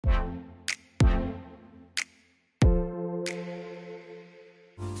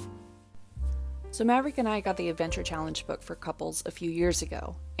So Maverick and I got the Adventure Challenge book for couples a few years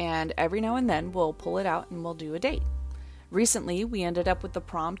ago, and every now and then we'll pull it out and we'll do a date. Recently, we ended up with the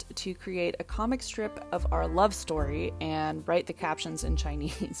prompt to create a comic strip of our love story and write the captions in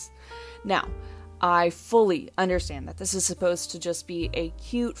Chinese. Now, I fully understand that this is supposed to just be a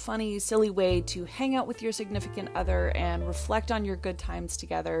cute, funny, silly way to hang out with your significant other and reflect on your good times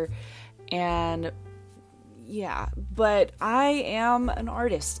together. And yeah, but I am an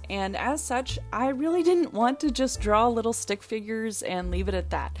artist, and as such, I really didn't want to just draw little stick figures and leave it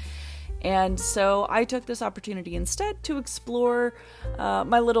at that. And so I took this opportunity instead to explore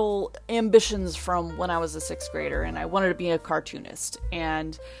my little ambitions from when I was a sixth grader, and I wanted to be a cartoonist.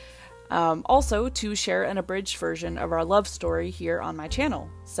 And also to share an abridged version of our love story here on my channel.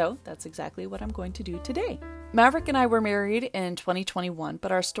 So that's exactly what I'm going to do today. Maverick and I were married in 2021,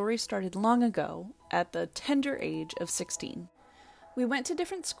 but our story started long ago at the tender age of 16. We went to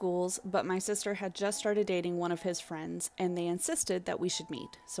different schools, but my sister had just started dating one of his friends, and they insisted that we should meet.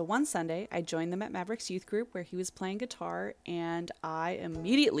 So one Sunday, I joined them at Maverick's youth group where he was playing guitar, and I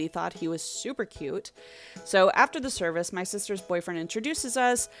immediately thought he was super cute. So after the service, my sister's boyfriend introduces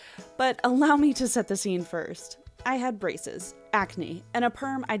us, but allow me to set the scene first. I had braces, acne, and a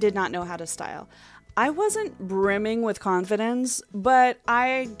perm I did not know how to style. I wasn't brimming with confidence, but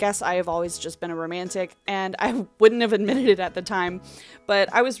I guess I have always just been a romantic, and I wouldn't have admitted it at the time, but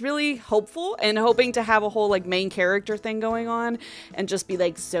I was really hopeful and hoping to have a whole main character thing going on and just be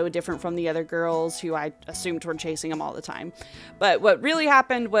so different from the other girls who I assumed were chasing him all the time. But what really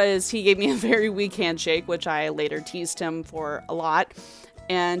happened was he gave me a very weak handshake, which I later teased him for a lot.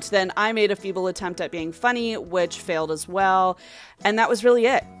 And then I made a feeble attempt at being funny, which failed as well, and that was really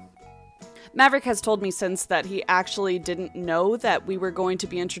it. Maverick has told me since that he actually didn't know that we were going to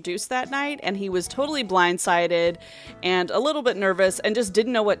be introduced that night, and he was totally blindsided and a little bit nervous and just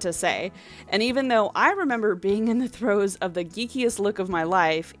didn't know what to say. And even though I remember being in the throes of the geekiest look of my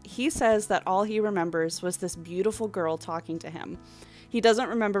life, he says that all he remembers was this beautiful girl talking to him. He doesn't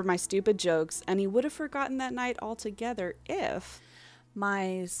remember my stupid jokes, and he would have forgotten that night altogether if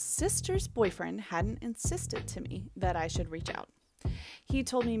my sister's boyfriend hadn't insisted to me that I should reach out. He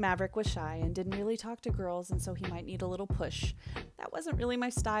told me Maverick was shy and didn't really talk to girls, and so he might need a little push. That wasn't really my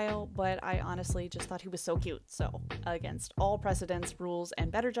style, but I honestly just thought he was so cute. So, against all precedents, rules,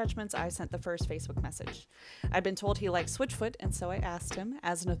 and better judgments, I sent the first Facebook message. I'd been told he liked Switchfoot, and so I asked him,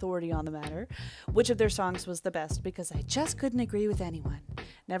 as an authority on the matter, which of their songs was the best, because I just couldn't agree with anyone.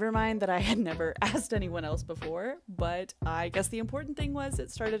 Never mind that I had never asked anyone else before, but I guess the important thing was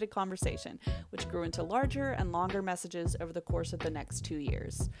it started a conversation, which grew into larger and longer messages over the course of the next 2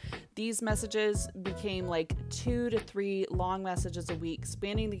 years. These messages became 2 to 3 long messages a week,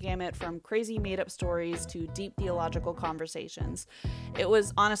 spanning the gamut from crazy made-up stories to deep theological conversations. It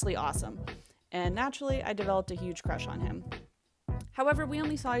was honestly awesome, and naturally I developed a huge crush on him. However, we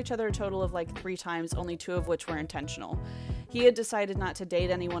only saw each other a total of 3 times, only 2 of which were intentional. He had decided not to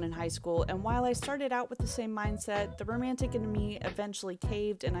date anyone in high school, and while I started out with the same mindset, the romantic in me eventually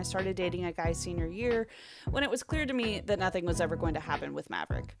caved and I started dating a guy senior year when it was clear to me that nothing was ever going to happen with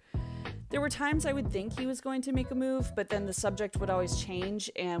Maverick. There were times I would think he was going to make a move, but then the subject would always change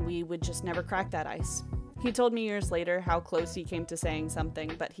and we would just never crack that ice. He told me years later how close he came to saying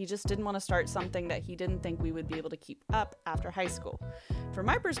something, but he just didn't want to start something that he didn't think we would be able to keep up after high school. From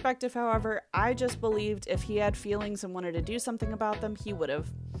my perspective, however, I just believed if he had feelings and wanted to do something about them, he would have.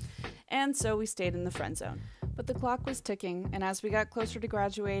 And so we stayed in the friend zone. But the clock was ticking, and as we got closer to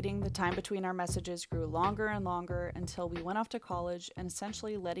graduating, the time between our messages grew longer and longer until we went off to college and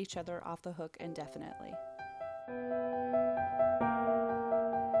essentially let each other off the hook indefinitely.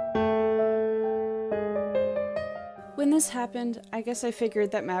 When this happened, I guess I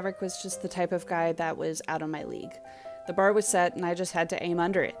figured that Maverick was just the type of guy that was out of my league. The bar was set and I just had to aim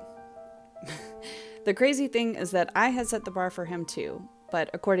under it. The crazy thing is that I had set the bar for him too, but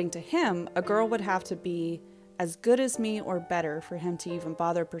according to him, a girl would have to be as good as me or better for him to even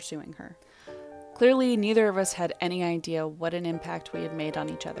bother pursuing her. Clearly, neither of us had any idea what an impact we had made on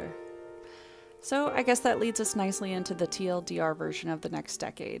each other. So I guess that leads us nicely into the TLDR version of the next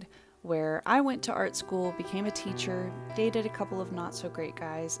decade, where I went to art school, became a teacher, dated a couple of not-so-great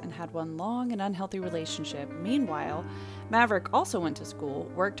guys, and had one long and unhealthy relationship. Meanwhile, Maverick also went to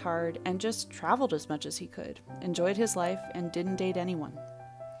school, worked hard, and just traveled as much as he could, enjoyed his life, and didn't date anyone.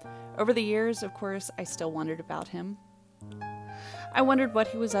 Over the years, of course, I still wondered about him. I wondered what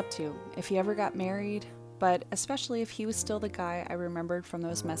he was up to, if he ever got married, but especially if he was still the guy I remembered from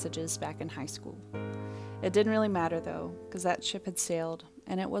those messages back in high school. It didn't really matter though, because that ship had sailed,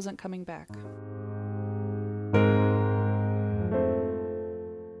 and it wasn't coming back.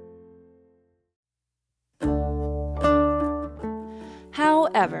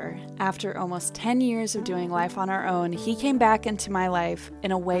 However, after almost 10 years of doing life on our own, he came back into my life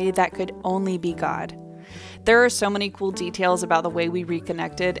in a way that could only be God. There are so many cool details about the way we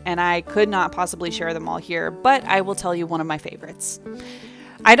reconnected, and I could not possibly share them all here, but I will tell you one of my favorites.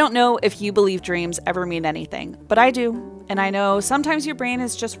 I don't know if you believe dreams ever mean anything, but I do. And I know sometimes your brain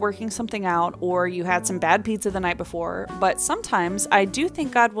is just working something out, or you had some bad pizza the night before, but sometimes I do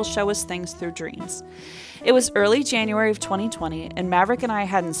think God will show us things through dreams. It was early January of 2020, and Maverick and I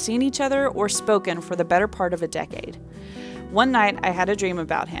hadn't seen each other or spoken for the better part of a decade. One night I had a dream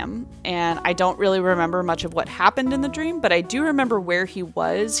about him, and I don't really remember much of what happened in the dream, but I do remember where he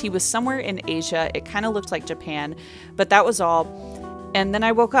was. He was somewhere in Asia. It kind of looked like Japan, but that was all. And then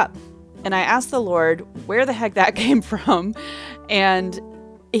I woke up, and I asked the Lord where the heck that came from, and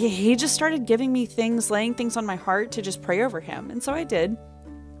he just started giving me things, laying things on my heart to just pray over him, and so I did.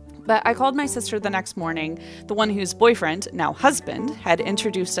 But I called my sister the next morning, the one whose boyfriend, now husband, had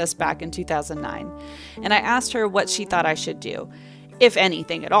introduced us back in 2009, and I asked her what she thought I should do, if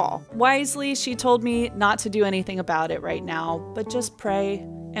anything at all. Wisely, she told me not to do anything about it right now, but just pray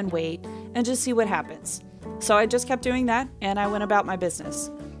and wait and just see what happens. So I just kept doing that, and I went about my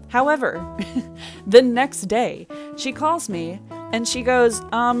business. However, the next day, she calls me, and she goes,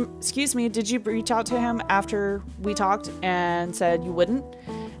 excuse me, did you reach out to him after we talked and said you wouldn't?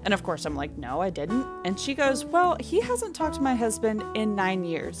 And of course I'm like, no, I didn't. And she goes, well, he hasn't talked to my husband in 9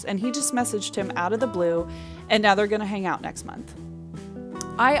 years, and he just messaged him out of the blue, and now they're gonna hang out next month.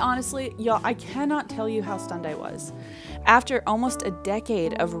 I honestly, y'all, I cannot tell you how stunned I was. After almost a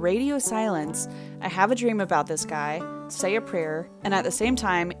decade of radio silence, I have a dream about this guy, say a prayer, and at the same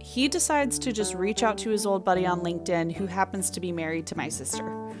time, he decides to just reach out to his old buddy on LinkedIn who happens to be married to my sister.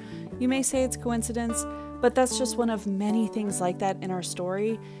 You may say it's coincidence, but that's just one of many things like that in our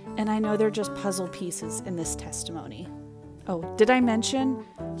story, and I know they're just puzzle pieces in this testimony. Oh, did I mention?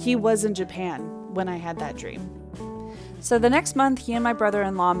 He was in Japan when I had that dream. So the next month, he and my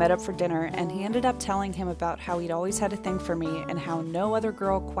brother-in-law met up for dinner, and he ended up telling him about how he'd always had a thing for me and how no other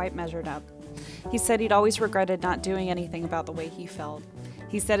girl quite measured up. He said he'd always regretted not doing anything about the way he felt.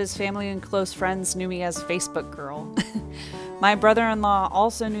 He said his family and close friends knew me as Facebook girl. My brother-in-law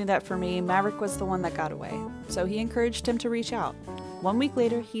also knew that for me, Maverick was the one that got away, so he encouraged him to reach out. 1 week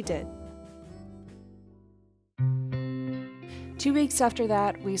later, he did. 2 weeks after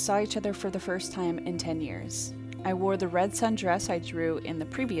that, we saw each other for the first time in 10 years. I wore the red sundress I drew in the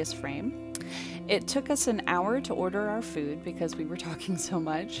previous frame. It took us an hour to order our food because we were talking so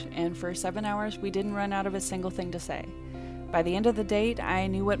much, and for 7 hours, we didn't run out of a single thing to say. By the end of the date, I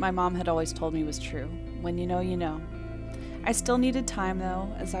knew what my mom had always told me was true. When you know, you know. I still needed time though,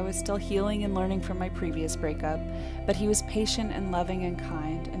 as I was still healing and learning from my previous breakup, but he was patient and loving and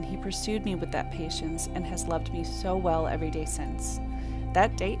kind, and he pursued me with that patience and has loved me so well every day since.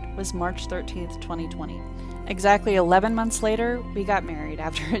 That date was March 13th, 2020. Exactly 11 months later, we got married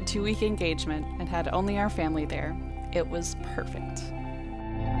after a 2-week engagement and had only our family there. It was perfect.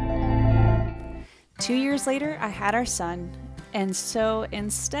 2 years later, I had our son, and so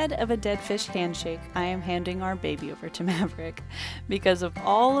instead of a dead fish handshake, I am handing our baby over to Maverick because of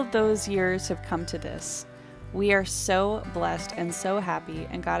all of those years have come to this. We are so blessed and so happy,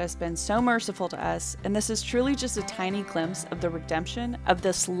 and God has been so merciful to us, and this is truly just a tiny glimpse of the redemption of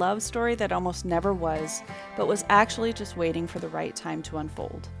this love story that almost never was, but was actually just waiting for the right time to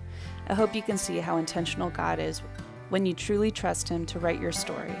unfold. I hope you can see how intentional God is when you truly trust Him to write your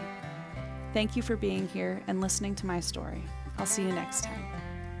story. Thank you for being here and listening to my story. I'll see you next time.